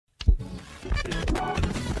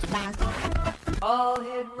All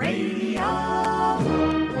Hit Radio.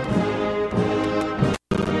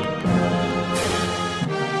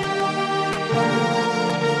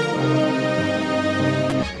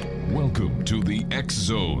 Welcome to the X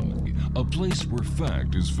Zone, a place where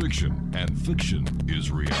fact is fiction and fiction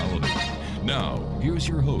is reality. Now, here's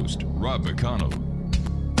your host, Rob McConnell.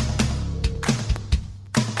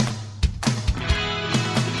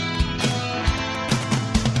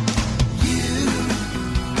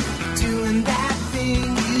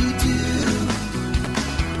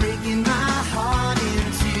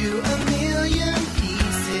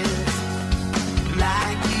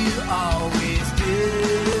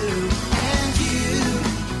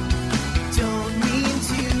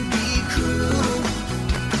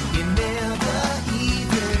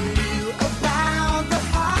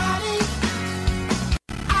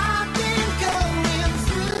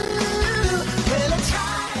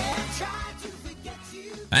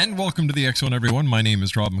 And welcome to the X Zone, everyone. My name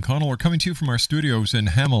is Rob McConnell. We're coming to you from our studios in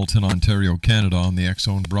Hamilton, Ontario, Canada, on the X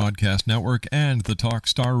Zone Broadcast Network and the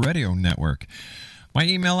Talkstar Radio Network. My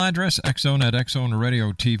email address,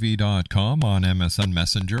 xzone@xzoneradiotv.com, on MSN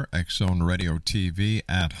Messenger,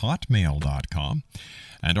 xzoneradiotv@hotmail.com,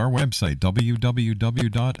 and our website,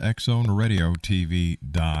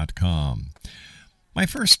 www.xzoneradiotv.com. My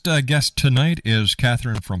first guest tonight is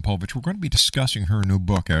Catherine FROMPOVICH. We're going to be discussing her new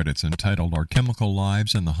book out. It's entitled Our Chemical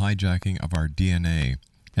Lives and the Hijacking of Our DNA.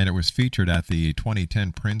 And it was featured at the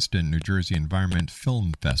 2010 Princeton, New Jersey Environment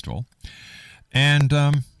Film Festival. And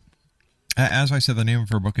as I said, the name of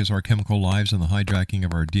her book is Our Chemical Lives and the Hijacking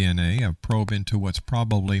of Our DNA, a probe into what's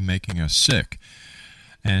probably making us sick.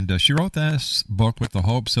 And she wrote this book with the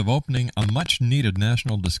hopes of opening a much-needed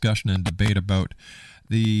national discussion and debate about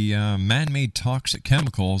the man-made toxic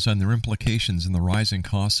chemicals and their implications in the rising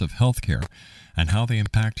costs of healthcare and how they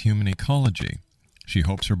impact human ecology. She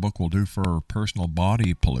hopes her book will do for personal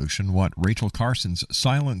body pollution what Rachel Carson's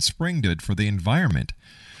Silent Spring did for the environment.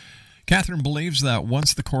 Catherine believes that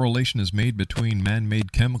once the correlation is made between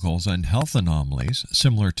man-made chemicals and health anomalies,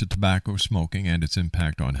 similar to tobacco smoking and its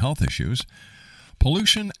impact on health issues,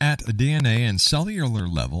 pollution at DNA and cellular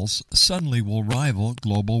levels suddenly will rival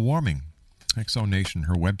global warming. Exo Nation,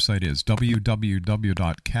 her website is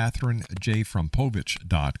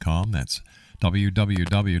www.catherinejfrompovich.com. That's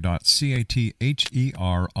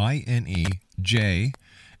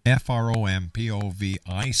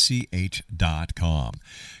www.catherinejfrompovich.com.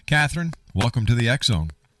 Catherine, welcome to the X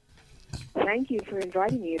Zone. Thank you for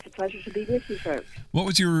inviting me. It's a pleasure to be with you folks. What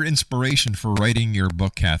was your inspiration for writing your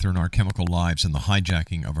book, Catherine, Our Chemical Lives and the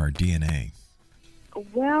Hijacking of Our DNA?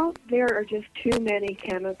 Well, there are just too many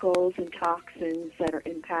chemicals and toxins that are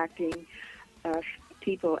impacting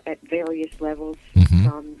people at various levels,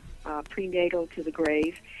 from prenatal to the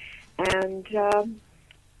grave. And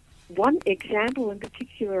one example in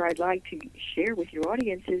particular I'd like to share with your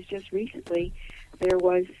audience is just recently there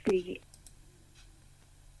was the...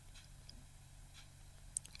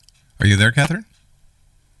 Are you there, Catherine?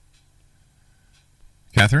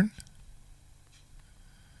 Catherine?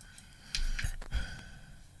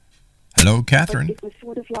 Hello, Catherine. But it was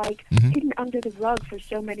sort of like hidden under the rug for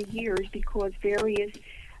so many years because various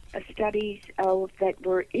studies that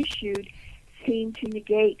were issued seemed to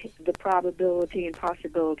negate the probability and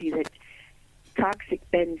possibility that toxic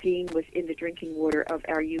benzene was in the drinking water of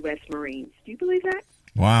our U.S. Marines. Do you believe that?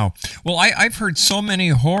 Wow. Well, I've heard so many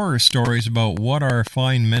horror stories about what our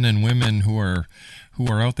fine men and women who are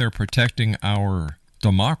out there protecting our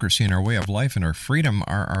democracy and our way of life and our freedom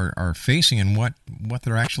are facing and what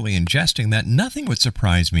they're actually ingesting, that nothing would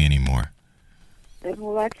surprise me anymore.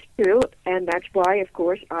 Well, that's true, and that's why, of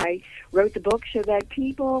course, I wrote the book so that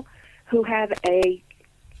people who have a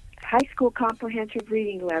high school comprehensive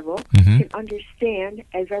reading level can understand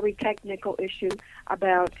a very technical issue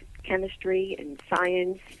about chemistry and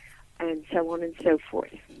science and so on and so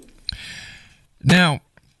forth. Now,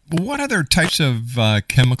 what other types of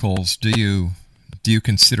chemicals do you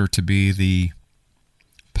consider to be the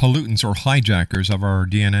pollutants or hijackers of our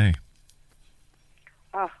DNA?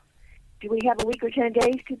 Do we have a week or 10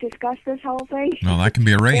 days to discuss this whole thing? No, that can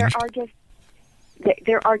be arranged.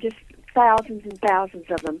 There are just thousands and thousands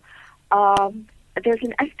of them. There's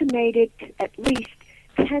an estimated at least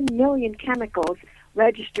 10 million chemicals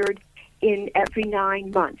registered in every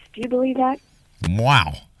 9 months. Do you believe that?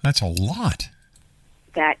 Wow, that's a lot.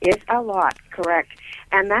 That is a lot, correct.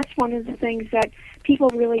 And that's one of the things that people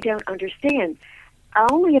really don't understand.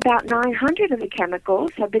 Only about 900 of the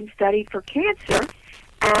chemicals have been studied for cancer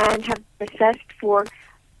and have assessed for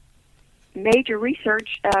major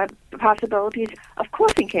research possibilities of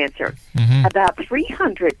causing cancer. About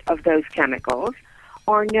 300 of those chemicals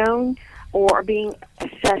are known or are being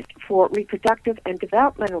assessed for reproductive and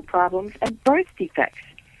developmental problems and birth defects.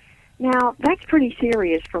 Now, that's pretty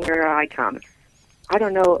serious from where I come. I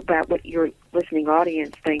don't know about what your listening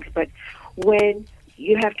audience thinks, but when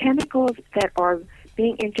you have chemicals that are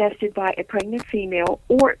being ingested by a pregnant female,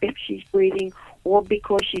 or if she's breathing, or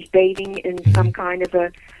because she's bathing in some kind of a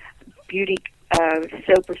beauty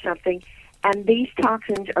soap or something, and these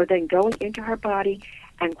toxins are then going into her body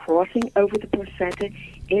and crossing over the placenta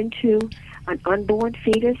into an unborn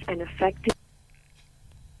fetus and affecting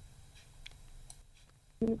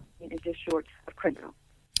it is just short of criminal.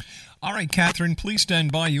 All right, Catherine, please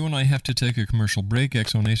stand by. You and I have to take a commercial break.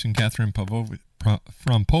 Exonation Catherine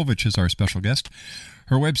FROMPOVICH is our special guest.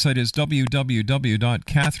 Her website is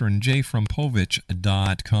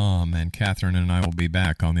www.catherinejfrompovich.com, and Catherine and I will be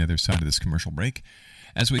back on the other side of this commercial break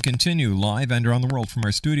as we continue live and around the world from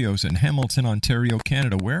our studios in Hamilton, Ontario,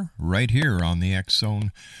 Canada, where? Right here on the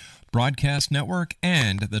X-Zone Broadcast Network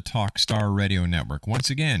and the Talkstar Radio Network. Once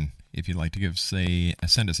again, if you'd like to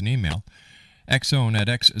send us an email,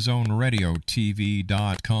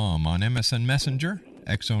 xzone@xzoneradiotv.com, on MSN Messenger,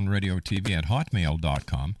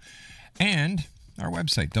 xzoneradiotv@hotmail.com, and our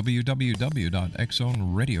website,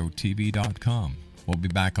 www.xzoneradiotv.com. We'll be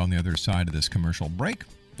back on the other side of this commercial break.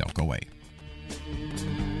 Don't go away.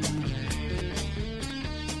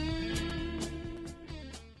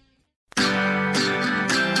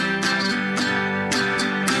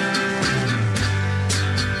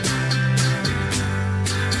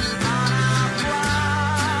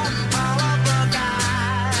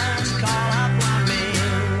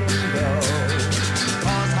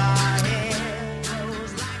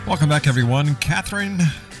 Welcome back, everyone. Catherine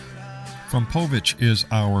FROMPOVICH is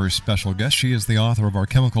our special guest. She is the author of Our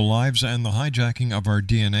Chemical Lives and the Hijacking of Our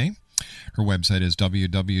DNA. Her website is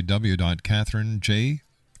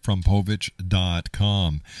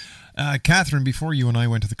www.catherinejfrompovich.com. Catherine, before you and I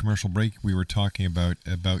went to the commercial break, we were talking about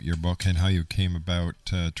your book and how you came about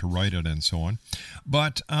to write it and so on.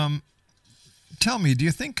 But tell me, do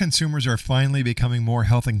you think consumers are finally becoming more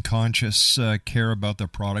health and conscious, care about the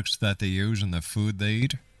products that they use and the food they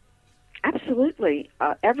eat? Absolutely.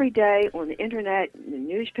 Every day on the internet, in the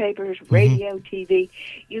newspapers, radio, TV,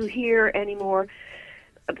 you hear anymore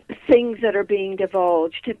things that are being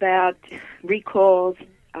divulged about recalls.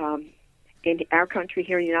 In our country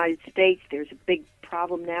here in the United States, there's a big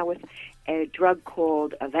problem now with a drug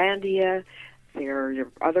called Avandia. There are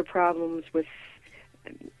other problems with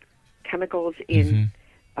chemicals in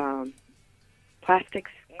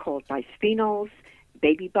plastics called bisphenols,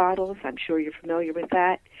 baby bottles. I'm sure you're familiar with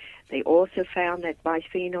that. They also found that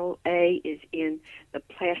bisphenol A is in the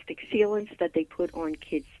plastic sealants that they put on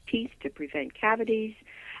kids' teeth to prevent cavities.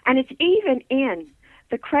 And it's even in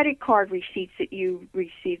the credit card receipts that you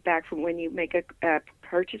receive back from when you make a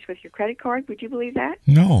purchase with your credit card. Would you believe that?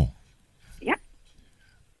 No. Yep.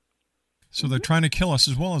 So they're trying to kill us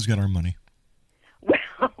as well as get our money.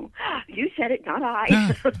 Well, you said it, not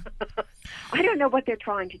I. I don't know what they're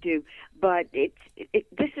trying to do, but this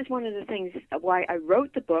is one of the things why I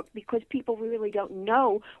wrote the book, because people really don't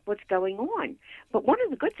know what's going on. But one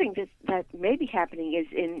of the good things that may be happening is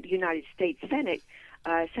in the United States Senate,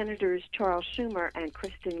 Senators Charles Schumer and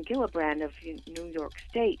Kristen Gillibrand of New York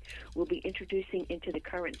State will be introducing into the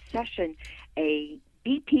current session a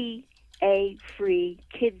BPA-free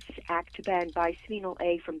Kids Act to ban bisphenol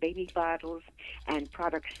A from baby bottles and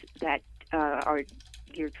products that are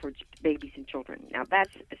geared towards babies and children. Now,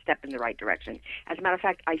 that's a step in the right direction. As a matter of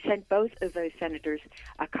fact, I sent both of those senators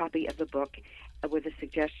a copy of the book with a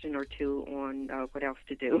suggestion or two on what else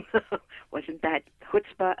to do. Wasn't that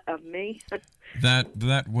chutzpah of me?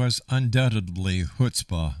 That was undoubtedly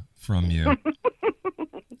chutzpah from you.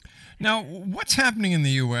 Now, what's happening in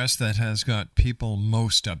the U.S. that has got people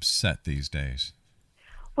most upset these days?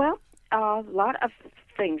 Well, a lot of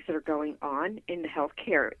things that are going on in the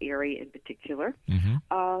healthcare area in particular.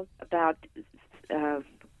 About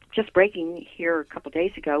just breaking here a couple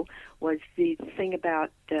days ago was the thing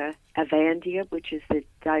about Avandia, which is the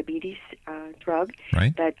diabetes drug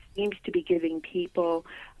that seems to be giving people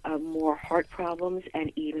more heart problems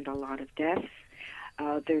and even a lot of deaths.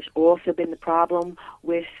 There's also been the problem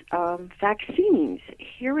with vaccines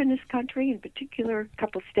here in this country, in particular, a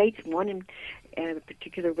couple states. One in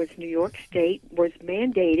particular was New York State, was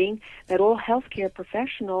mandating that all healthcare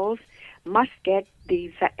professionals must get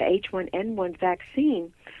the H1N1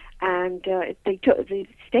 vaccine. And the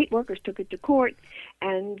state workers took it to court,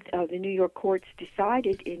 and the New York courts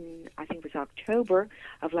decided in, I think it was October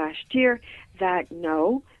of last year, that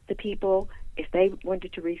no, the people if they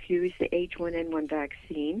wanted to refuse the H1N1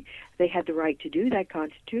 vaccine, they had the right to do that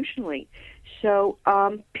constitutionally. So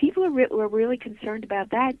people were really concerned about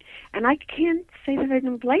that, and I can't say that I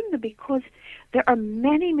don't blame them, because there are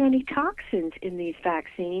many, many toxins in these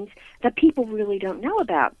vaccines that people really don't know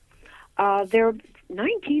about. There are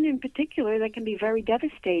 19 in particular that can be very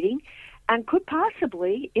devastating and could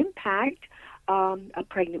possibly impact a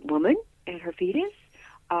pregnant woman and her fetus,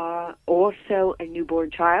 also a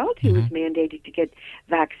newborn child who is mandated to get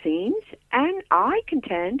vaccines, and I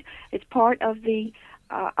contend it's part of the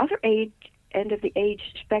other end of the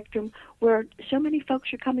age spectrum where so many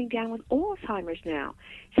folks are coming down with Alzheimer's now.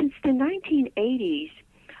 Since the 1980s,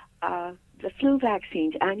 the flu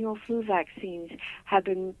vaccines, annual flu vaccines, have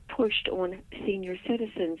been pushed on senior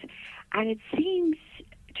citizens, and it seems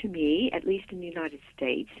to me, at least in the United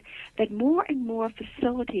States, that more and more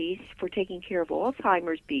facilities for taking care of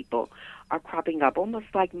Alzheimer's people are cropping up, almost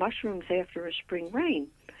like mushrooms after a spring rain.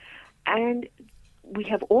 And we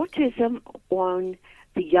have autism on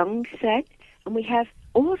the young set, and we have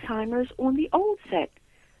Alzheimer's on the old set.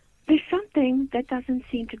 There's something that doesn't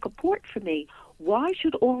seem to comport for me. Why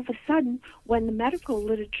should all of a sudden, when the medical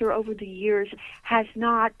literature over the years has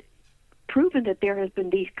not proven that there has been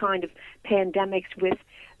these kind of pandemics with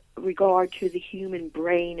regard to the human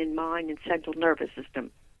brain and mind and central nervous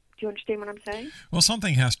system? Do you understand what I'm saying? Well,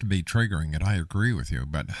 something has to be triggering it. I agree with you.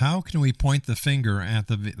 But how can we point the finger at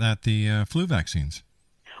the flu vaccines?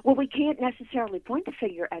 Well, we can't necessarily point the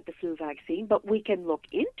finger at the flu vaccine, but we can look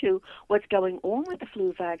into what's going on with the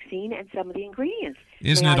flu vaccine and some of the ingredients.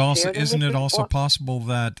 Isn't it also possible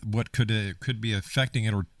that what could be affecting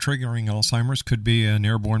it or triggering Alzheimer's could be an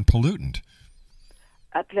airborne pollutant?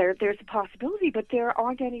 There's a possibility, but there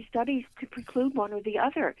aren't any studies to preclude one or the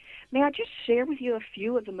other. May I just share with you a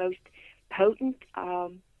few of the most potent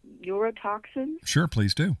neurotoxins? Sure,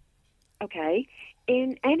 please do. Okay.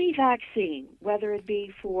 In any vaccine, whether it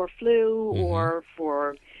be for flu or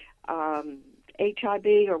for HIV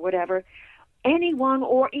or whatever, any one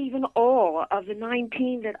or even all of the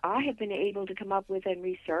 19 that I have been able to come up with and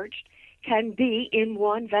researched can be in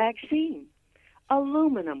one vaccine.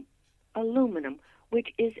 Aluminum,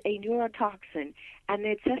 which is a neurotoxin, and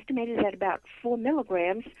it's estimated that about 4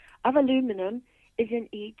 milligrams of aluminum is in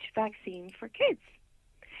each vaccine for kids.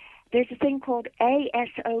 There's a thing called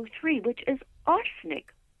ASO3, which is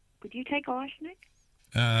arsenic. Would you take arsenic?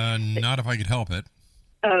 Not if I could help it.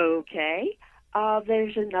 Okay.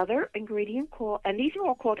 There's another ingredient called, and these are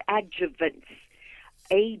all called adjuvants,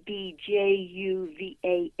 ADJUVANTS.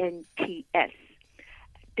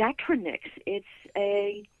 Datronix, it's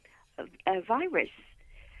a virus.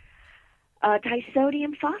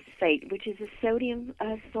 Disodium phosphate, which is a sodium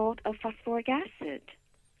salt of phosphoric acid.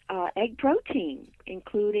 Egg protein,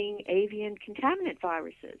 including avian contaminant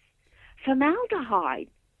viruses. Formaldehyde,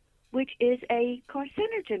 which is a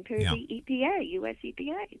carcinogen per the EPA, U.S.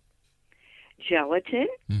 EPA. Gelatin,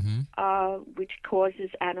 which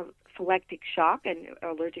causes anaphylactic shock and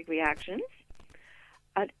allergic reactions.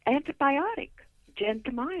 An antibiotic,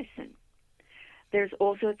 gentamicin. There's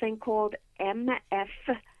also a thing called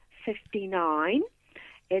MF59.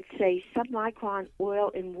 It's a submicron oil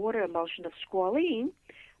in water emulsion of squalene,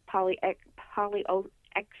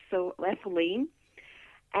 polyoxyethylene,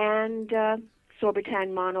 and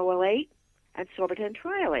sorbitan monoylate and sorbitan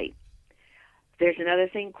triolate. There's another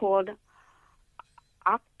thing called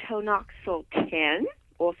octanoxyl 10,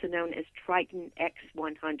 also known as Triton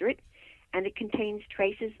X100, and it contains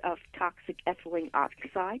traces of toxic ethylene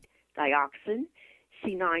oxide, dioxin,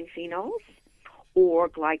 C9 phenols, or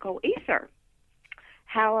glycol ether.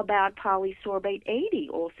 How about polysorbate 80,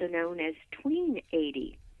 also known as tween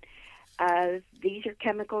 80? These are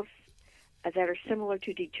chemicals that are similar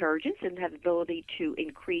to detergents and have the ability to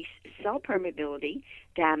increase cell permeability,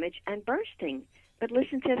 damage, and bursting. But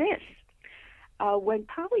listen to this. When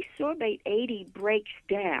polysorbate 80 breaks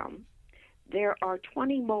down, there are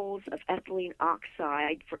 20 moles of ethylene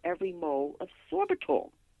oxide for every mole of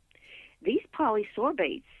sorbitol. These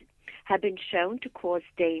polysorbates have been shown to cause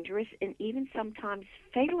dangerous and even sometimes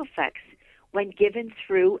fatal effects when given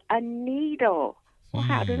through a needle. Well,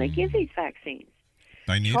 how do they give these vaccines?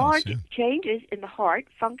 By needles, changes in the heart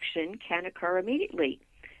function can occur immediately.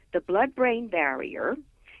 The blood-brain barrier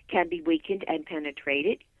can be weakened and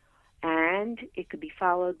penetrated, and it could be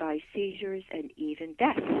followed by seizures and even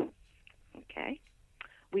death. Okay?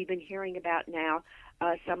 We've been hearing about now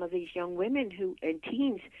some of these young women and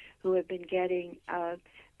teens who have been getting the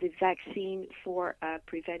vaccine for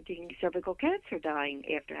preventing cervical cancer dying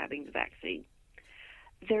after having the vaccine.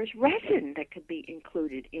 There's resin that could be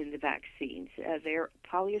included in the vaccines. They're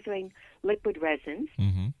polyurethane liquid resins,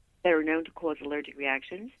 that are known to cause allergic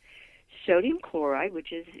reactions, sodium chloride,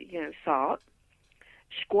 which is, salt,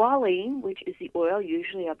 squalene, which is the oil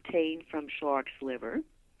usually obtained from shark's liver,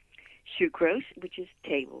 sucrose, which is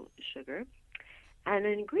table sugar, and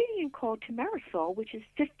an ingredient called thimerosal, which is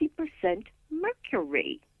 50%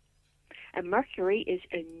 mercury. And mercury is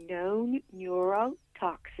a known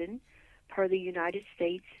neurotoxin per the United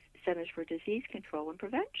States Centers for Disease Control and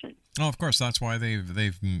Prevention. Oh, of course, that's why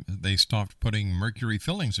they stopped putting mercury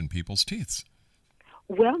fillings in people's teeth.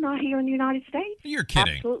 Well, not here in the United States. You're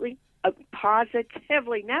kidding. Absolutely.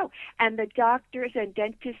 Positively, no. And the doctors and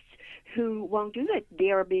dentists who won't do that,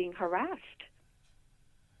 they are being harassed.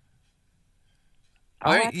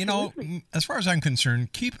 As far as I'm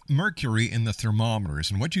concerned, keep mercury in the thermometers,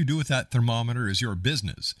 and what you do with that thermometer is your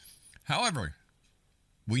business. However,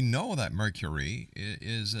 we know that mercury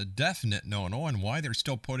is a definite no-no, and why they're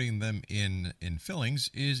still putting them in fillings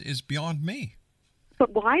is beyond me.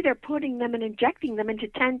 But why they're putting them and injecting them into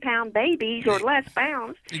 10-pound babies or less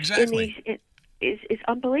pounds exactly. is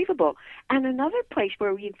unbelievable. And another place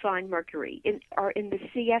where you find mercury are in the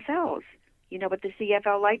CFLs. You know what the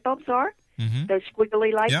CFL light bulbs are? Mm-hmm. Those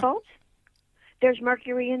squiggly light bulbs? There's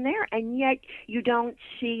mercury in there, and yet you don't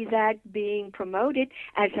see that being promoted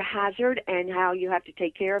as a hazard and how you have to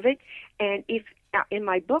take care of it. And in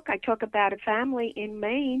my book, I talk about a family in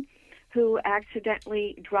Maine who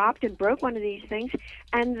accidentally dropped and broke one of these things,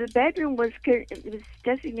 and the bedroom was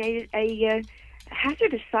designated a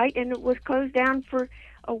hazardous site, and it was closed down for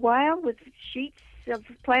a while with sheets of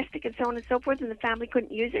plastic and so on and so forth, and the family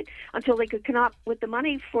couldn't use it until they could come up with the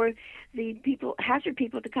money for the hazard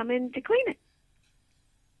people to come in to clean it.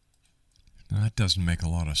 That doesn't make a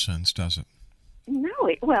lot of sense, does it? No.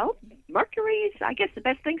 Mercury is, I guess, the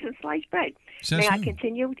best thing since sliced bread. May I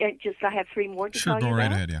continue? I have three more to tell you about. Sure, go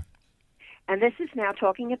right ahead, yeah. And this is now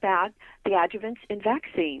talking about the adjuvants in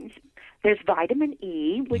vaccines. There's vitamin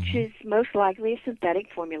E, which is most likely a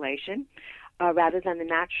synthetic formulation rather than the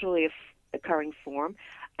naturally occurring form.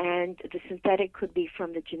 And the synthetic could be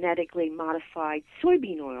from the genetically modified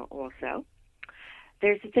soybean oil also.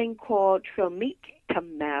 There's a thing called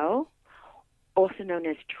trometamel, also known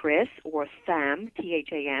as TRIS or THAM,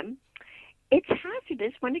 T-H-A-M. It's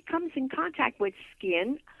hazardous when it comes in contact with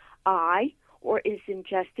skin, eye, or is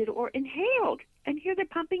ingested or inhaled. And here they're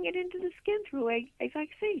pumping it into the skin through a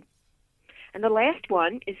vaccine. And the last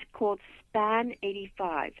one is called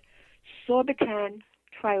SPAN-85, sorbitan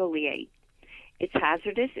trioleate. It's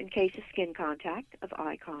hazardous in case of skin contact, of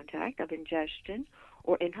eye contact, of ingestion,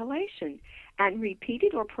 or inhalation. And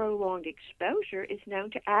repeated or prolonged exposure is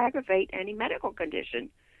known to aggravate any medical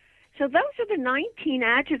condition. So those are the 19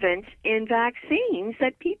 adjuvants in vaccines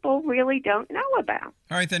that people really don't know about.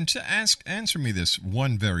 All right, then answer me this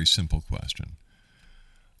one very simple question.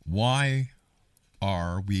 Why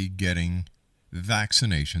are we getting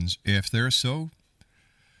vaccinations if they're so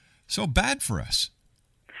bad for us?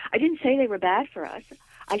 I didn't say they were bad for us.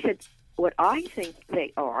 I said what I think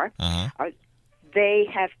they are they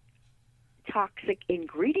have toxic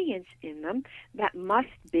ingredients in them that must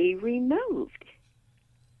be removed.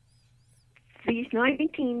 These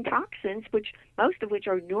 19 toxins, most of which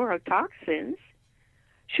are neurotoxins,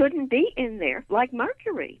 shouldn't be in there, like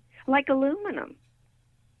mercury, like aluminum.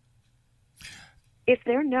 If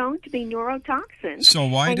they're known to be neurotoxins. So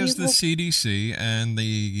why does the CDC and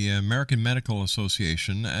the American Medical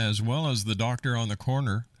Association, as well as the doctor on the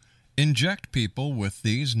corner, inject people with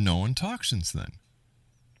these known toxins then?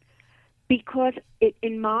 Because,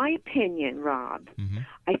 in my opinion, Rob,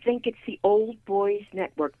 I think it's the old boys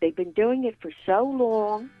network. They've been doing it for so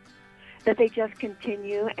long that they just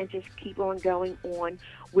continue and just keep on going on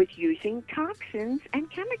with using toxins and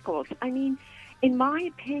chemicals. I mean, in my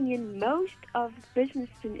opinion, most of business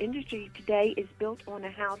and industry today is built on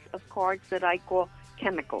a house of cards that I call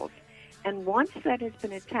chemicals. And once that has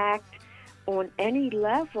been attacked on any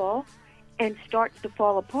level and starts to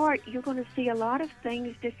fall apart, you're going to see a lot of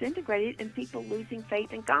things disintegrated and people losing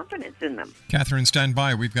faith and confidence in them. Catherine, stand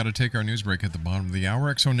by. We've got to take our news break at the bottom of the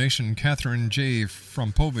hour. Exonation, Catherine J.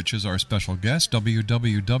 FROMPOVICH is our special guest.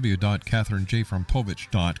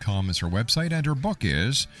 www.catherinejfrompovich.com is her website, and her book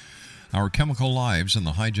is Our Chemical Lives and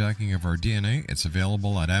the Hijacking of Our DNA. It's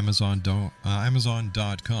available at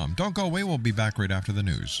Amazon.com. Don't go away. We'll be back right after the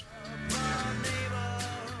news.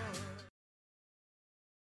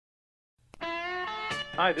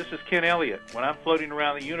 Hi, this is Ken Elliott. When I'm floating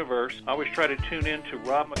around the universe, I always try to tune in to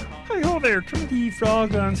Rob McConnell. Hi-ho there, Twinkie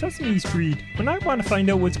Frog on Sesame Street. When I want to find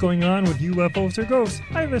out what's going on with UFOs or ghosts,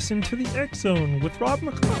 I listen to the X Zone with Rob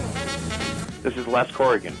McConnell. This is Les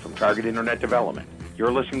Corrigan from Target Internet Development.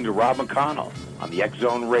 You're listening to Rob McConnell on the X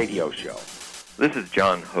Zone Radio Show. This is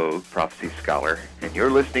John Hogue, prophecy scholar, and you're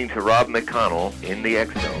listening to Rob McConnell in the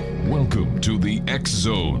X Zone. Welcome to the X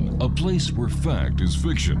Zone, a place where fact is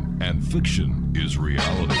fiction and fiction is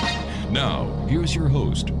reality. Now, here's your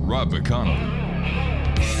host, Rob McConnell.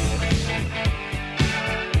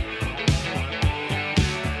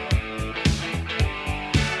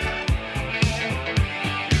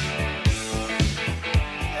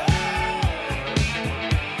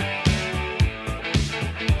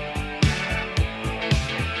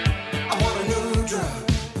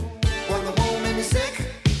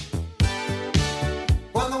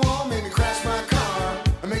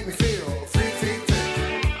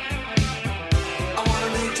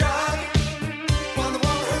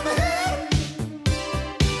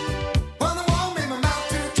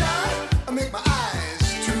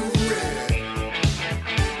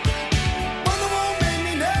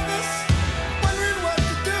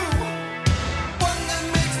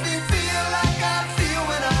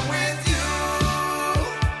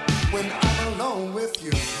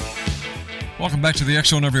 Welcome back to the X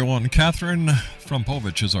Zone, everyone. Catherine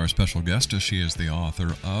FROMPOVICH is our special guest. She is the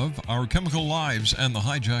author of Our Chemical Lives and the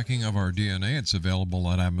Hijacking of Our DNA. It's available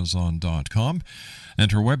at Amazon.com.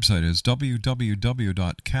 And her website is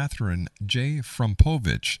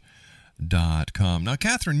www.catherinejfrompovich.com. Now,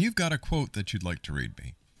 Catherine, you've got a quote that you'd like to read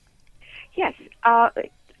me. Yes. I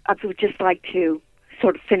would just like to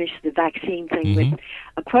sort of finish the vaccine thing with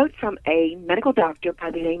a quote from a medical doctor by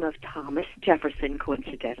the name of Thomas Jefferson,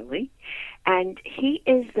 coincidentally. And he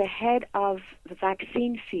is the head of the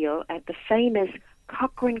vaccine field at the famous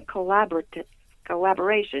Cochrane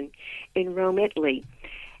collaboration in Rome, Italy.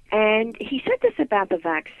 And he said this about the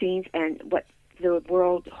vaccines and what the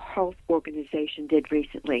World Health Organization did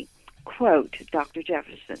recently. Quote, Dr.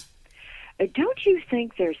 Jefferson, "Don't you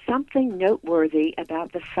think there's something noteworthy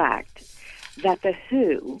about the fact that the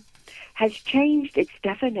WHO has changed its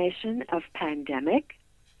definition of pandemic?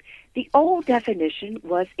 The old definition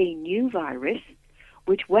was a new virus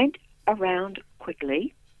which went around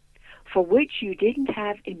quickly, for which you didn't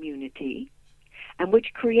have immunity, and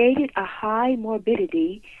which created a high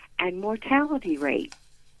morbidity and mortality rate.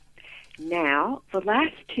 Now, the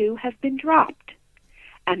last two have been dropped,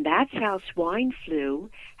 and that's how swine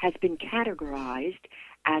flu has been categorized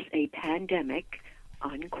as a pandemic,"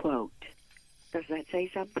 unquote. Does that say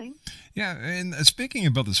something? Yeah, and speaking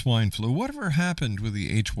about the swine flu, whatever happened with the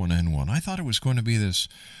H1N1? I thought it was going to be this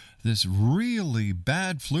really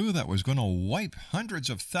bad flu that was going to wipe hundreds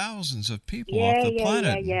of thousands of people off the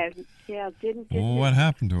planet. Yeah. Didn't what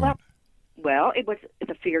happened to it? Well, it was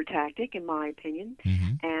a fear tactic, in my opinion,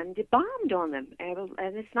 and it bombed on them.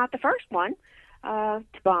 And it's not the first one to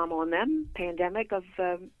bomb on them. Pandemic of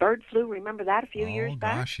bird flu, remember that a few years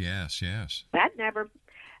back? Oh, gosh, yes. That never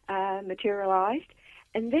materialized.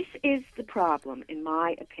 And this is the problem, in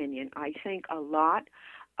my opinion. I think a lot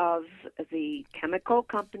of the chemical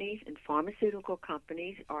companies and pharmaceutical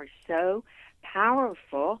companies are so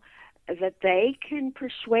powerful that they can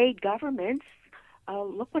persuade governments.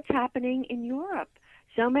 Look what's happening in Europe.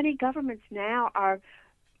 So many governments now are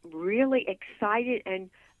really excited and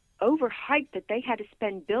overhyped that they had to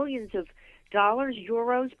spend billions of dollars,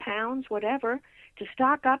 euros, pounds, whatever, to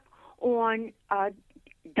stock up on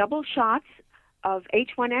double shots of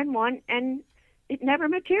H1N1, and it never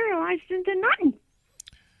materialized into nothing.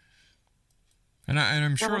 And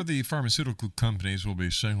I'm sure the pharmaceutical companies will be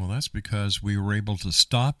saying, well, that's because we were able to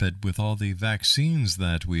stop it with all the vaccines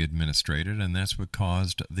that we administrated, and that's what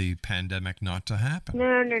caused the pandemic not to happen.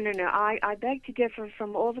 No. I beg to differ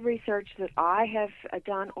from all the research that I have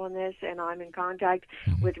done on this, and I'm in contact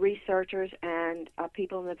with researchers and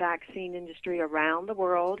people in the vaccine industry around the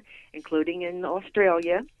world, including in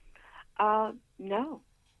Australia. No.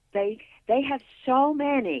 They have so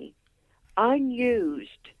many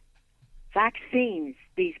unused vaccines,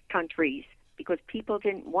 these countries, because people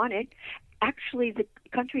didn't want it. Actually, the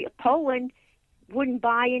country of Poland wouldn't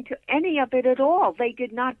buy into any of it at all. They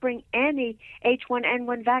did not bring any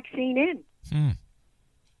H1N1 vaccine in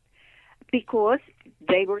because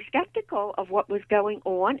they were skeptical of what was going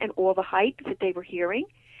on and all the hype that they were hearing.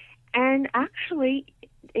 And actually,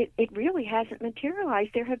 it really hasn't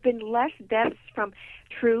materialized. There have been less deaths from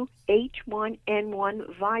true H1N1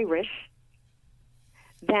 virus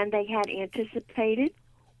than they had anticipated,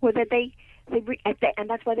 or that and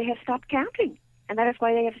that's why they have stopped counting, and that is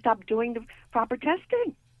why they have stopped doing the proper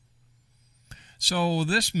testing. So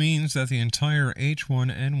this means that the entire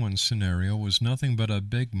H1N1 scenario was nothing but a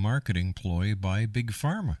big marketing ploy by Big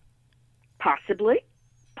Pharma. Possibly.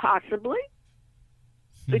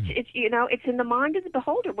 It's in the mind of the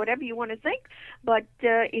beholder, whatever you want to think. But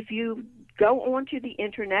if you go onto the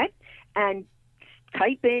internet and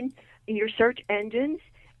type in your search engines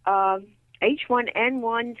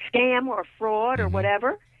H1N1 scam or fraud or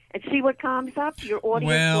whatever, and see what comes up. Your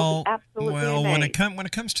audience will be absolutely amazed. When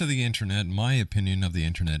it comes to the Internet, my opinion of the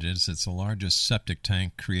Internet is it's the largest septic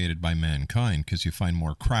tank created by mankind because you find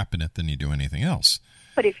more crap in it than you do anything else.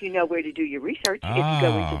 But if you know where to do your research, if you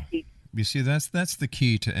go into you see, that's the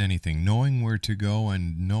key to anything, knowing where to go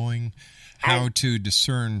and knowing how to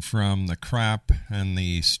discern from the crap and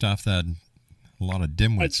the stuff that a lot of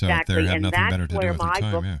dimwits out there have nothing better to do with their time. And that's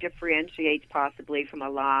where my book differentiates possibly from a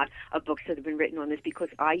lot of books that have been written on this, because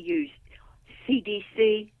I use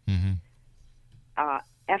CDC,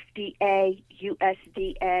 FDA,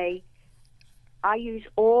 USDA. I use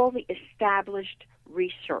all the established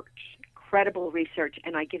research, credible research,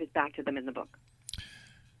 and I give it back to them in the book.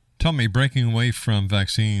 Tell me, breaking away from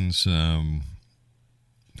vaccines,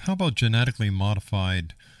 how about genetically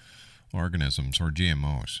modified organisms or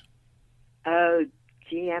GMOs? Oh,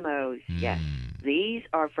 GMOs, yes. These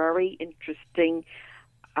are very interesting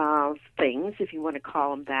things, if you want to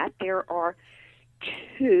call them that. There are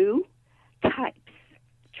two types,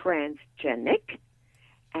 transgenic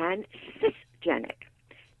and cisgenic.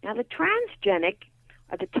 Now, the transgenic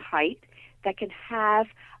are the type that can have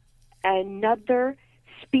another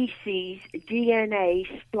species DNA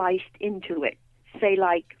spliced into it. Say,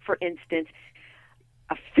 like, for instance,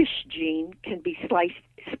 a fish gene can be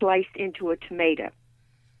spliced into a tomato.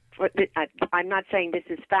 I'm not saying this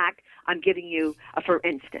is fact. I'm giving you a for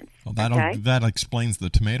instance. Well, that explains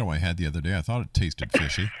the tomato I had the other day. I thought it tasted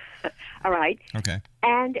fishy. All right. Okay.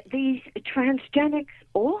 And these transgenics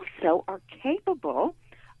also are capable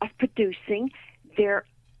of producing their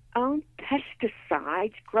own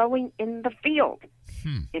pesticides growing in the field.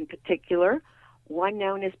 In particular, one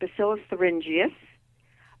known as Bacillus thuringius.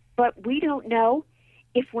 But we don't know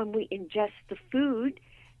if when we ingest the food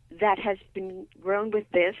that has been grown with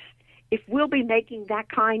this, if we'll be making that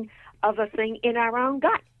kind of a thing in our own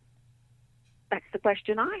gut. That's the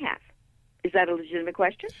question I have. Is that a legitimate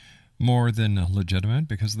question? More than legitimate,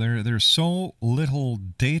 because there's so little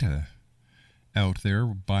data out there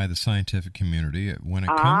by the scientific community when it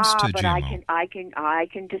comes to GMO. I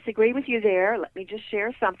can disagree with you there. Let me just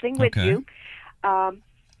share something with you.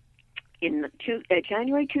 In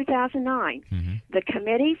January 2009, the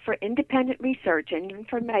Committee for Independent Research and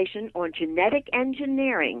Information on Genetic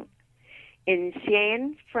Engineering in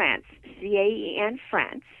Caen, France, CAEN,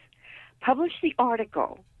 France, published the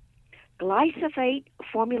article, Glyphosate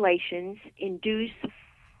Formulations Induce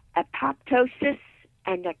Apoptosis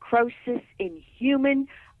and Necrosis in Human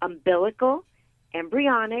Umbilical,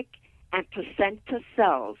 Embryonic, and Placenta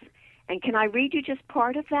Cells. And can I read you just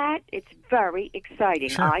part of that? It's very exciting,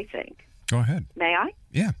 Sure. I think. Go ahead. May I?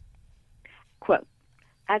 Yeah. Quote,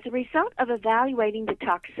 as a result of evaluating the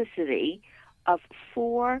toxicity of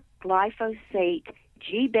 4 glyphosate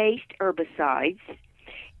G-based herbicides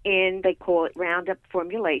in, they call it Roundup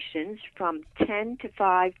formulations, from 10 to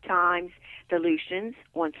 5 times dilutions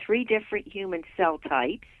on 3 different human cell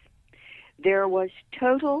types, there was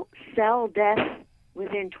total cell death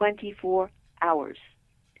within 24 hours.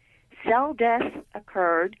 Cell death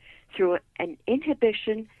occurred through an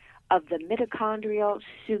inhibition of the mitochondrial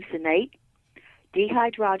succinate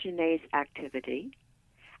dehydrogenase activity,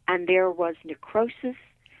 and there was necrosis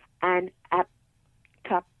and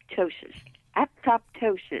apoptosis.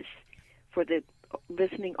 Apoptosis, for the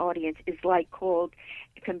listening audience, is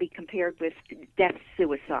it can be compared with death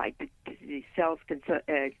suicide. The cells can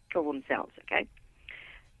kill themselves, okay?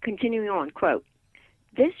 Continuing on, quote,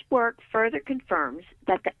 this work further confirms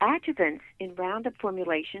that the adjuvants in Roundup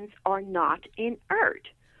formulations are not inert.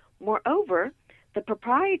 Moreover, the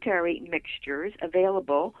proprietary mixtures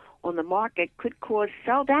available on the market could cause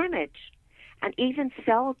cell damage and even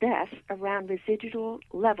cell death around residual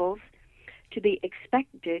levels to be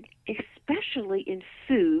expected, especially in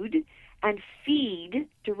food and feed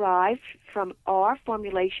derived from our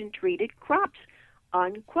formulation-treated crops,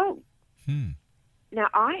 unquote. Now,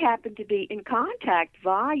 I happen to be in contact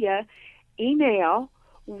via email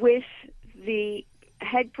with the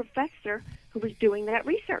head professor who was doing that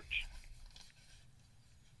research.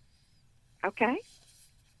 Okay?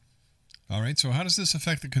 All right, so how does this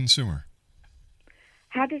affect the consumer?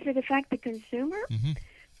 How does it affect the consumer?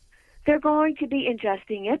 They're going to be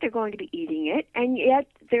ingesting it, they're going to be eating it, and yet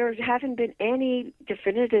there haven't been any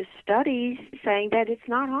definitive studies saying that it's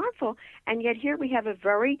not harmful. And yet here we have a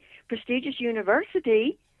very prestigious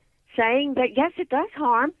university saying that, yes, it does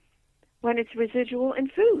harm when it's residual in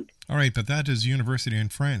food. All right, but that is university in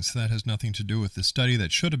France. That has nothing to do with the study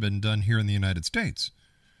that should have been done here in the United States.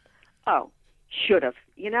 Oh, should have.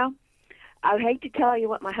 You know, I hate to tell you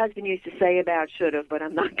what my husband used to say about should have, but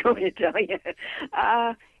I'm not going to tell you.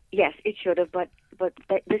 Yes, it should have, but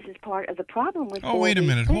this is part of the problem with. Oh, wait a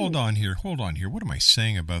minute! Hold on here. What am I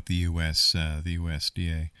saying about the the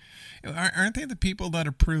USDA? Aren't they the people that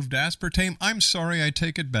approved aspartame? I'm sorry, I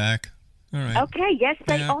take it back. All right. Okay, yes,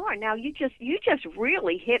 they are. Now you just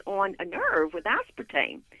really hit on a nerve with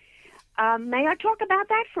aspartame. May I talk about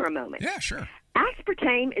that for a moment? Yeah, sure.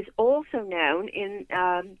 Aspartame is also known in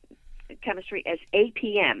chemistry as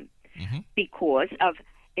APM because of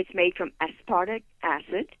it's made from aspartic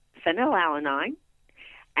acid, phenylalanine,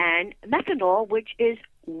 and methanol, which is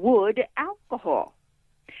wood alcohol.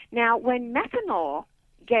 Now, when methanol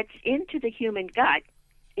gets into the human gut,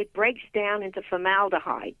 it breaks down into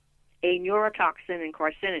formaldehyde, a neurotoxin and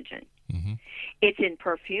carcinogen. It's in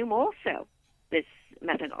perfume also, this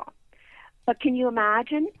methanol. But can you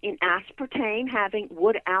imagine in aspartame having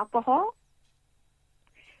wood alcohol?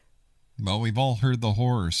 Well, we've all heard the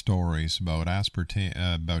horror stories about aspartame,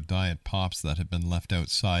 about diet pops that have been left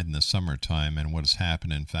outside in the summertime, and what has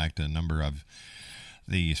happened. In fact, a number of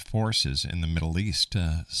the forces in the Middle East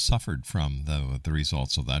suffered from the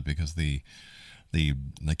results of that, because the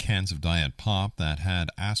cans of diet pop that had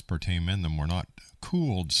aspartame in them were not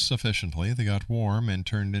cooled sufficiently. They got warm and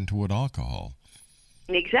turned into wood alcohol.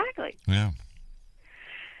 Exactly. Yeah.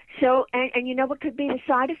 So, and you know what could be the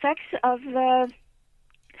side effects of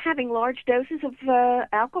having large doses of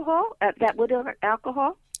alcohol, that wood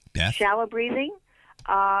alcohol? Death. Shallow breathing,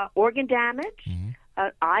 organ damage,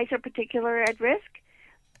 eyes are particularly at risk,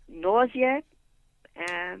 nausea,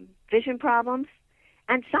 vision problems,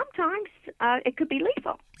 and sometimes it could be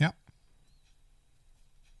lethal. Yep.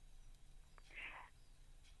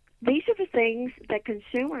 These are the things that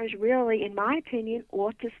consumers really, in my opinion,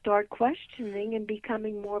 ought to start questioning and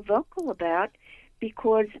becoming more vocal about,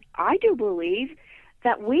 because I do believe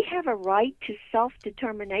that we have a right to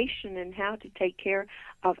self-determination in how to take care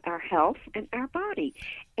of our health and our body.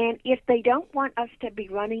 And if they don't want us to be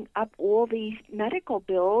running up all these medical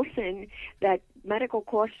bills and that medical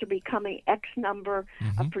costs are becoming X number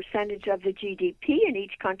of percentage of the GDP in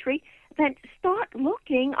each country, then start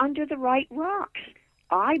looking under the right rocks.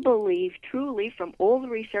 I believe truly, from all the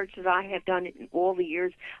research that I have done in all the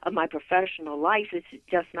years of my professional life, this is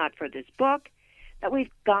just not for this book, that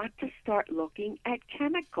we've got to start looking at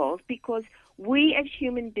chemicals, because we as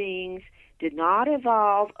human beings did not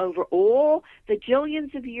evolve over all the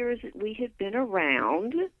jillions of years that we have been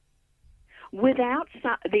around without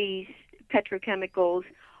these petrochemicals,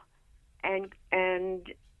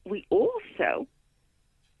 and we also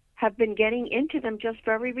have been getting into them just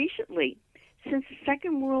very recently. Since the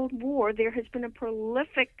Second World War, there has been a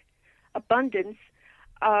prolific abundance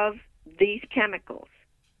of these chemicals.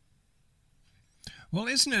 Well,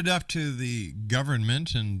 isn't it up to the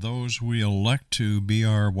government and those we elect to be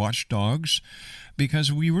our watchdogs?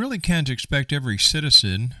 Because we really can't expect every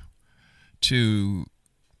citizen to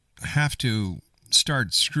have to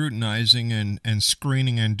start scrutinizing and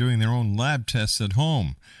screening and doing their own lab tests at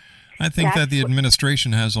home. I think that the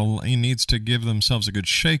administration needs to give themselves a good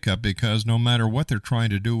shake-up, because no matter what they're trying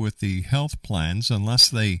to do with the health plans, unless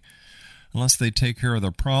they take care of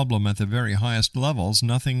the problem at the very highest levels,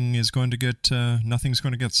 nothing's going to get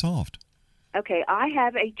solved. Okay, I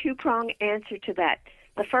have a two-prong answer to that.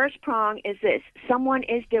 The first prong is this: someone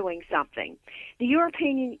is doing something. The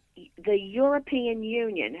European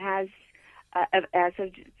Union has, as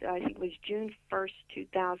of I think it was June 1st,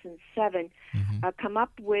 2007, come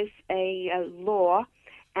up with a law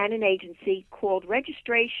and an agency called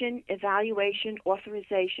Registration, Evaluation,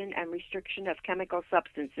 Authorization, and Restriction of Chemical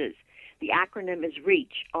Substances. The acronym is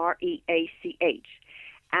REACH, R-E-A-C-H.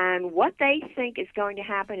 And what they think is going to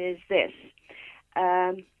happen is this.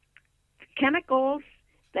 Chemicals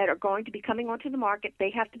that are going to be coming onto the market, they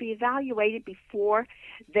have to be evaluated before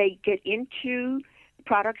they get into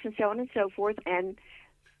products and so on and so forth, and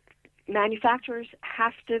manufacturers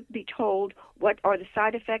have to be told what are the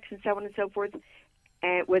side effects and so on and so forth,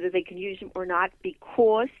 and whether they can use them or not,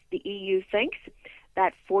 because the EU thinks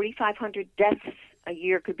that 4,500 deaths a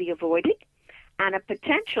year could be avoided, and a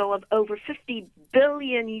potential of over 50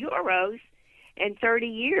 billion euros in 30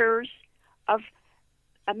 years of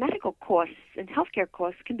medical costs and healthcare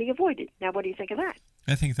costs can be avoided. Now, what do you think of that?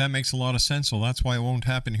 I think that makes a lot of sense, so that's why it won't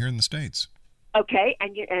happen here in the States. Okay,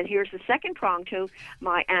 and here's the second prong to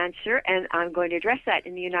my answer, and I'm going to address that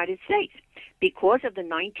in the United States. Because of the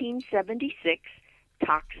 1976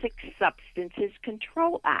 Toxic Substances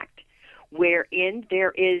Control Act, wherein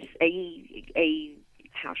there is a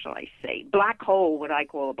how shall I say, black hole, what I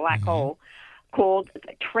call a black hole, called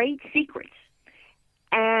trade secrets.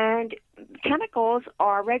 And chemicals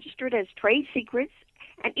are registered as trade secrets,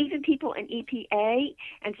 and even people in EPA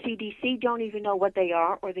and CDC don't even know what they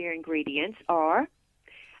are or their ingredients are.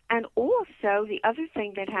 And also, the other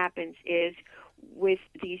thing that happens is with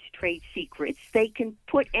these trade secrets, they can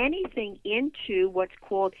put anything into what's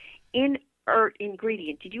called inert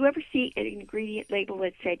ingredient. Did you ever see an ingredient label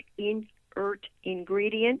that said inert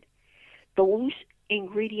ingredient? Those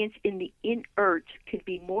ingredients in the inert could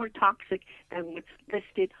be more toxic than what's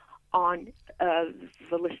listed on the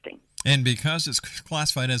listing. And because it's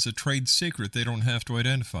classified as a trade secret, they don't have to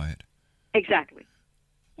identify it. Exactly.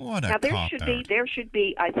 What a now cop-out. there should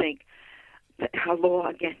be, I think, a law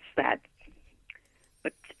against that.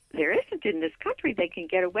 But there isn't in this country. They can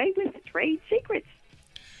get away with trade secrets.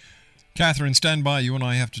 Catherine, stand by. You and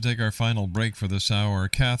I have to take our final break for this hour.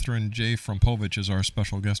 Catherine J. FROMPOVICH is our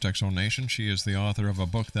special guest, Exo Nation. She is the author of a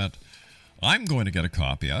book that I'm going to get a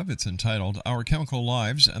copy of. It's entitled Our Chemical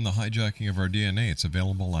Lives and the Hijacking of Our DNA. It's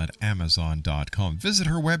available at Amazon.com. Visit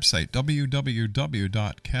her website,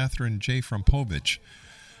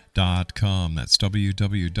 www.catherinejfrompovich.com. That's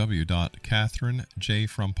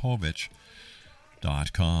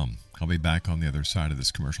www.catherinejfrompovich.com. I'll be back on the other side of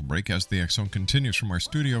this commercial break as the X Zone continues from our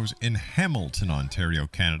studios in Hamilton, Ontario,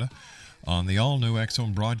 Canada, on the all-new X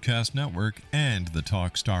Zone Broadcast Network and the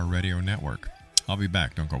Talkstar Radio Network. I'll be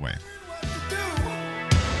back. Don't go away.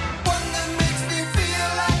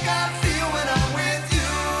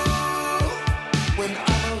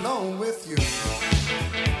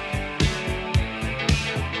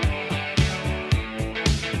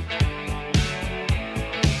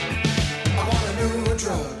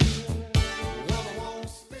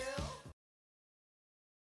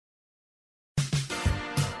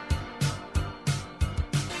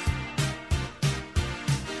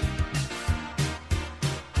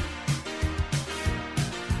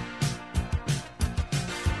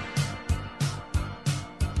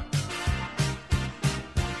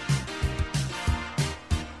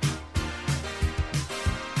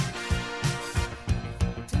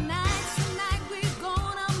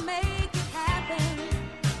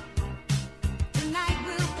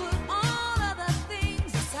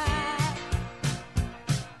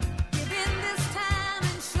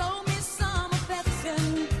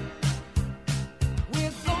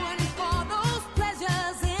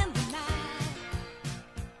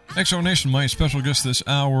 Exo Nation, my special guest this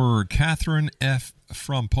hour, Catherine F.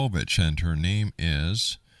 FROMPOVICH, and her name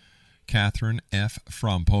is Catherine F.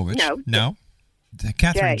 FROMPOVICH. No?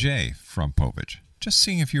 Catherine J. FROMPOVICH. Just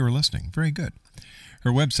seeing if you were listening. Very good.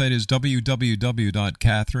 Her website is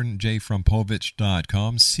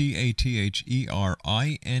www.catherinejfrompovich.com,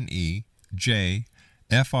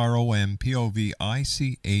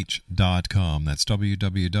 CATHERENJFROMPOVICH.com. That's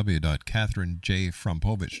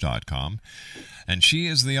www.catherinejfrompovich.com. And she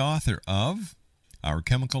is the author of Our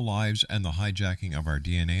Chemical Lives and the Hijacking of Our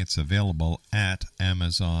DNA. It's available at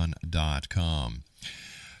Amazon.com.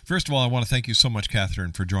 First of all, I want to thank you so much,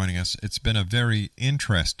 Catherine, for joining us. It's been a very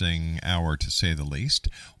interesting hour, to say the least.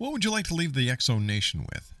 What would you like to leave the X Zone Nation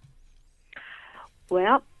with?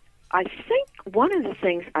 Well, I think one of the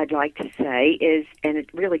things I'd like to say is, and it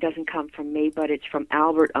really doesn't come from me, but it's from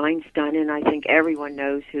Albert Einstein, and I think everyone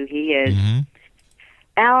knows who he is. Mm-hmm.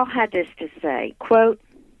 Al had this to say, quote,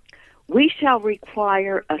 "We shall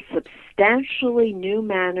require a substantially new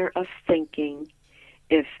manner of thinking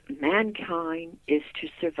if mankind is to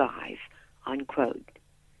survive," unquote.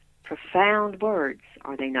 Profound words,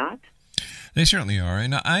 are they not? They certainly are,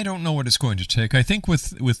 and I don't know what it's going to take. I think with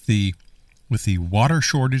the water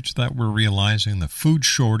shortage that we're realizing, the food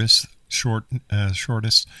shortest,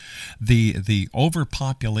 the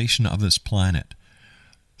overpopulation of this planet,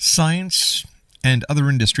 science and other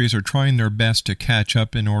industries are trying their best to catch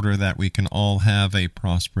up in order that we can all have a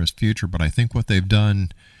prosperous future. But I think what they've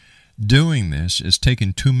done doing this is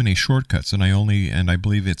taken too many shortcuts, and I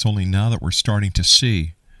believe it's only now that we're starting to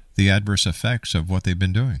see the adverse effects of what they've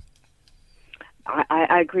been doing.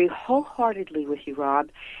 I agree wholeheartedly with you, Rob,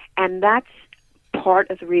 and that's part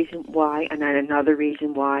of the reason why, and then another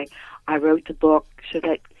reason why I wrote the book, so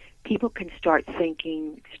that people can start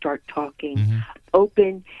thinking, start talking,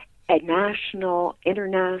 open a national,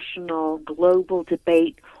 international, global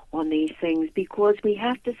debate on these things, because we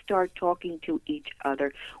have to start talking to each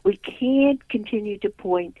other. We can't continue to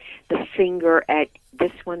point the finger at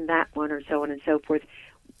this one, that one, or so on and so forth.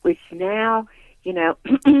 It's now,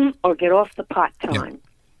 or get off the pot time. Yep.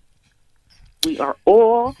 We are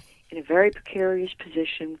all in a very precarious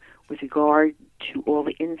position with regard to all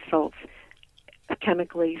the insults,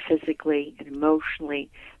 chemically, physically, and emotionally,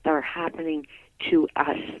 that are happening to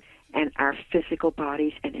us and our physical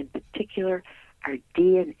bodies, and in particular, our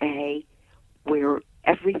DNA, where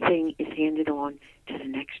everything is handed on to the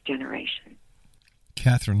next generation.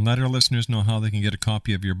 Catherine, let our listeners know how they can get a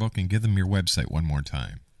copy of your book and give them your website one more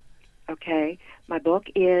time. Okay. My book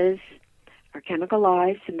is Our Chemical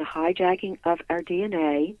Lives and the Hijacking of Our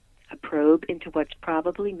DNA, a probe into what's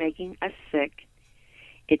probably making us sick.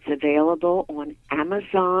 It's available on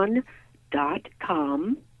Amazon.com.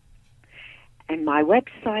 And my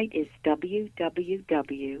website is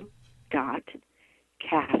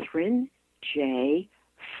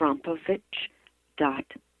www.catherinejfrompovich.com.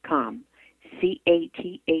 CatherineJFROMPOVICH.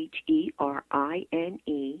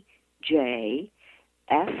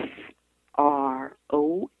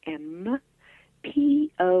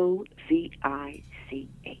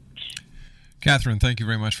 Catherine, thank you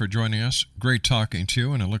very much for joining us. Great talking to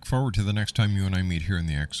you, and I look forward to the next time you and I meet here in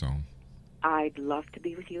the X Zone. I'd love to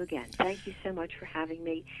be with you again. Thank you so much for having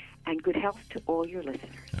me, and good health to all your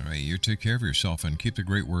listeners. All right, you take care of yourself and keep the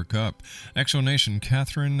great work up. X Zone Nation,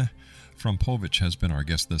 Catherine FROMPOVICH has been our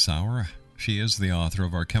guest this hour. She is the author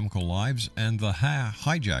of Our Chemical Lives and the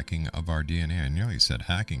Hijacking of Our DNA. I nearly said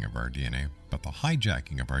hacking of our DNA, but the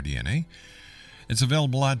hijacking of our DNA. It's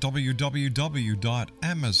available at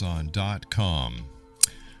www.amazon.com.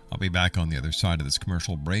 I'll be back on the other side of this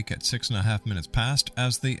commercial break at 6.5 minutes past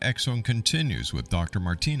as the X Zone continues with Dr.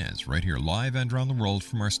 Martinez right here live and around the world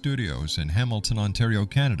from our studios in Hamilton, Ontario,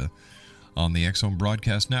 Canada on the X Zone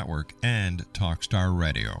Broadcast Network and Talkstar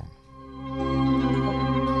Radio.